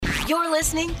You're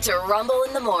listening to Rumble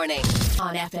in the Morning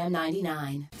on FM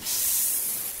 99.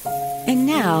 And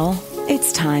now,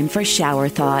 it's time for Shower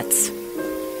Thoughts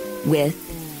with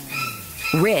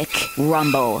Rick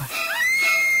Rumble.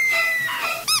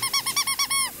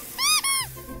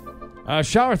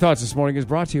 Shower Thoughts this morning is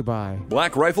brought to you by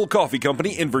Black Rifle Coffee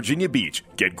Company in Virginia Beach.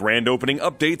 Get grand opening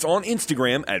updates on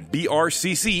Instagram at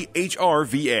BRCCHRVA.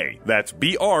 That's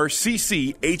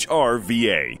BRCCHRVA.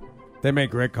 They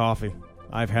make great coffee.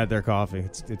 I've had their coffee.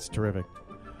 It's terrific.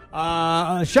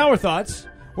 Shower Thoughts.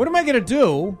 What am I going to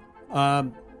do?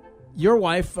 Your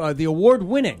wife, the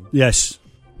award-winning Yes.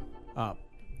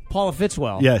 Paula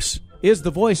Fitzwell, Yes. is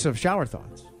the voice of Shower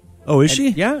Thoughts. Oh, is she?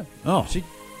 Yeah. Oh. She,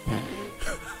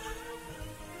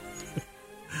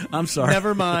 I'm sorry.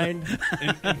 never mind.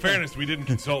 In fairness, we didn't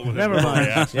consult with her. Never before we mind.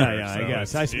 asked her, I so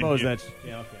guess. I it's- suppose it- that's...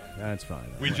 Yeah, okay. That's fine.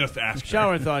 We just asked her.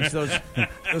 Shower Thoughts, those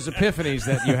epiphanies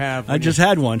that you have. I just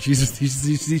had one.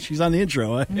 She's on the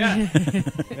intro. Huh? Yeah.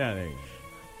 Yeah, there you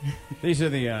go. These are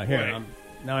the... here,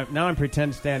 now I'm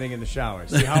pretend standing in the shower.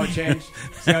 See how it changed?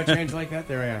 See how it changed like that?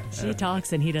 There we are. She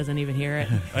talks and he doesn't even hear it.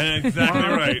 Exactly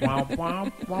right. Wow,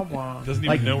 wow, wow, wow. Doesn't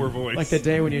even know her voice. Like the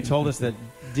day when you told us that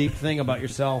deep thing about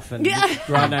yourself, and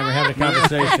Rod and I were having a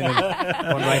conversation, and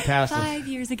went right past us. 5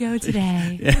 years ago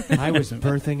today. I was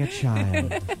birthing a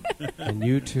child, and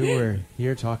you two were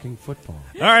here talking football.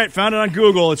 All right, found it on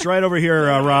Google. It's right over here,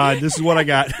 Rod. This is what I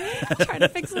got. Trying to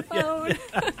fix the phone.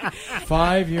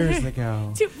 5 years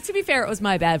ago. To be fair, it was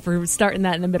my bad for starting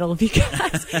that in the middle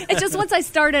because it's just once I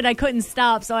started, I couldn't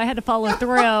stop, so I had to follow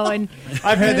through. And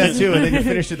I've had that too, and then you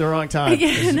finished at the wrong time.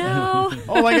 no.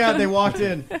 Oh my God, they walked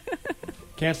in.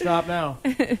 Can't stop now.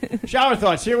 Shower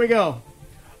Thoughts, here we go.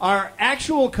 Are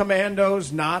actual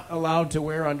commandos not allowed to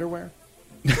wear underwear?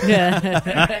 Actual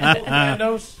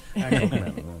commandos? Actual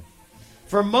commandos.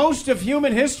 For most of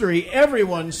human history,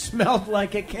 everyone smelled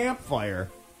like a campfire.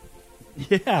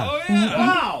 Yeah. Oh, yeah.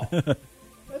 Wow.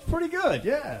 That's pretty good,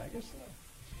 yeah. I guess so.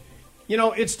 You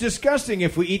know, it's disgusting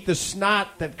if we eat the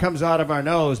snot that comes out of our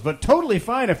nose, but totally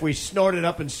fine if we snort it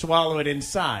up and swallow it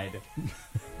inside.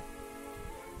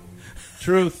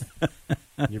 Truth.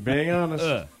 You're being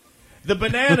honest. The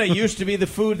banana used to be the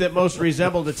food that most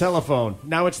resembled a telephone.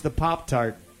 Now it's the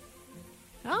Pop-Tart.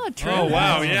 Oh, true. Oh,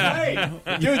 wow, yeah. Hey,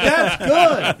 dude, that's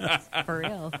good. For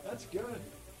real. That's good.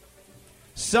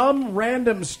 Some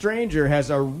random stranger has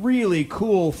a really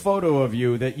cool photo of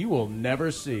you that you will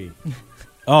never see.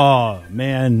 Oh,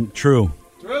 man. True.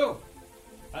 True.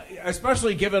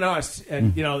 Especially given us,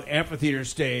 and you know, amphitheater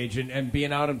stage and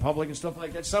being out in public and stuff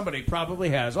like that. Somebody probably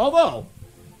has. Although,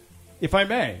 if I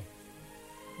may,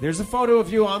 there's a photo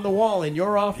of you on the wall in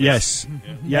your office. Yes.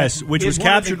 Yes, which Is was one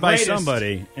of the captured by greatest.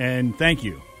 somebody. And thank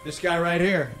you. This guy right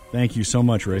here Thank you so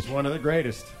much, Rick. is one of the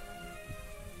greatest.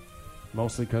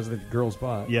 Mostly because of the girl's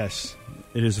butt. Yes.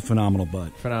 It is a phenomenal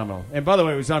butt. Phenomenal. And by the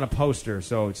way, it was on a poster,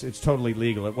 so it's totally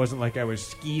legal. It wasn't like I was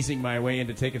skeezing my way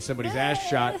into taking somebody's ass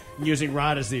shot and using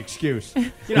Rod as the excuse.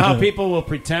 You know how people will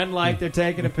pretend like they're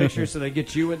taking a picture so they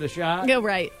get you in the shot? Go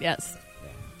right. Yes.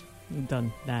 We've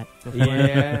done that before.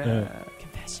 Yeah.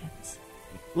 Confessions.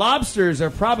 Lobsters are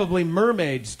probably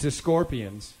mermaids to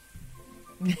scorpions.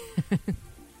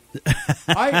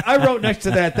 I wrote next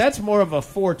to that. That's more of a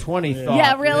 420 thought.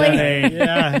 Yeah, really?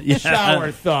 than a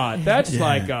shower thought. That's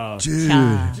like a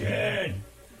Ah. dude.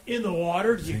 In the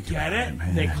water, do you get it?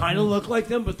 They kind of look like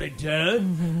them, but they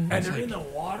don't. And they're in the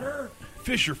water.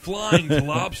 Fish are flying to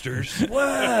lobsters.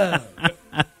 Whoa.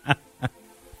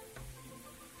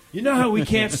 You know how we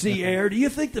can't see air? Do you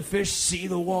think the fish see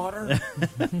the water?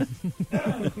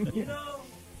 You know?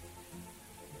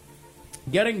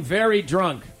 Getting very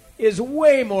drunk is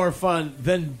way more fun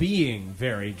than being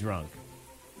very drunk.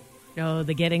 Oh,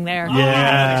 the getting there.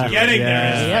 Yeah. Getting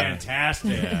there is Yep.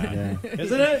 fantastic.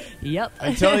 Isn't it? Yep.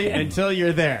 Until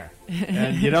you're there.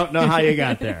 And you don't know how you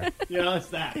got there. You know, it's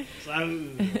that. So,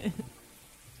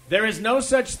 there is no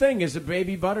such thing as a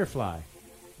baby butterfly.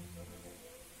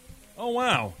 Oh,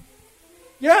 wow.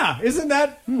 Yeah, isn't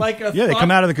that like a Yeah, they thought?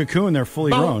 come out of the cocoon. They're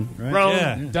fully Boom. grown. Right? Grown.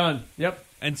 Yeah. Done. Yep.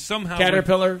 And somehow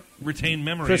Caterpillar. retain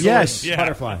memories. Chrysalis, Yes. Yeah.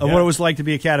 Butterfly. Of what it was like to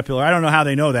be a caterpillar. I don't know how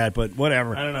they know that, but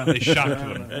whatever. I don't know. They shocked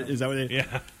them. Is that what they...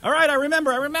 Yeah. All right, I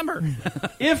remember.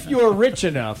 If you're rich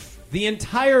enough, the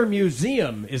entire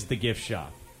museum is the gift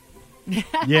shop.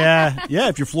 Yeah,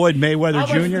 if you're Floyd Mayweather How much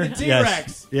Jr. for the T-Rex?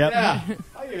 Yes. Yep. Yeah,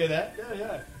 I'll give you that.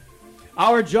 Yeah.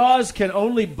 Our jaws can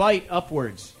only bite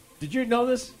upwards. Did you know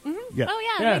this? Yeah. Oh,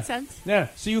 yeah, that makes sense. Yeah,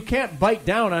 so you can't bite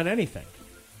down on anything.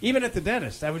 Even at the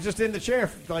dentist. I was just in the chair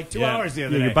for like 2 Yeah. hours the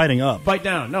other Yeah, day. you're biting up. Bite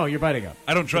down. No, you're biting up.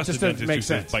 I don't trust It the just doesn't dentist make who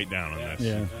says sense. bite down on this.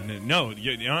 Yeah. No,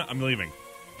 you know what? I'm leaving.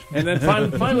 And then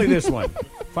finally this one.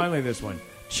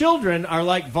 Children are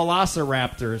like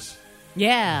velociraptors.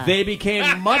 Yeah. They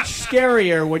became much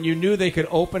scarier when you knew they could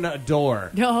open a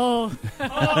door. No.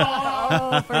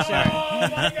 Oh, for sure. Oh,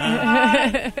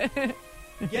 my God.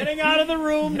 Getting out of the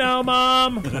room now,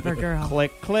 Mom. Poor girl.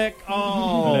 Click, click.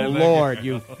 Oh, Lord.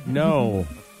 You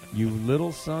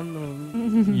little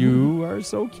son. You are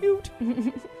so cute.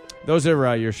 Those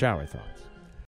are your shower thoughts.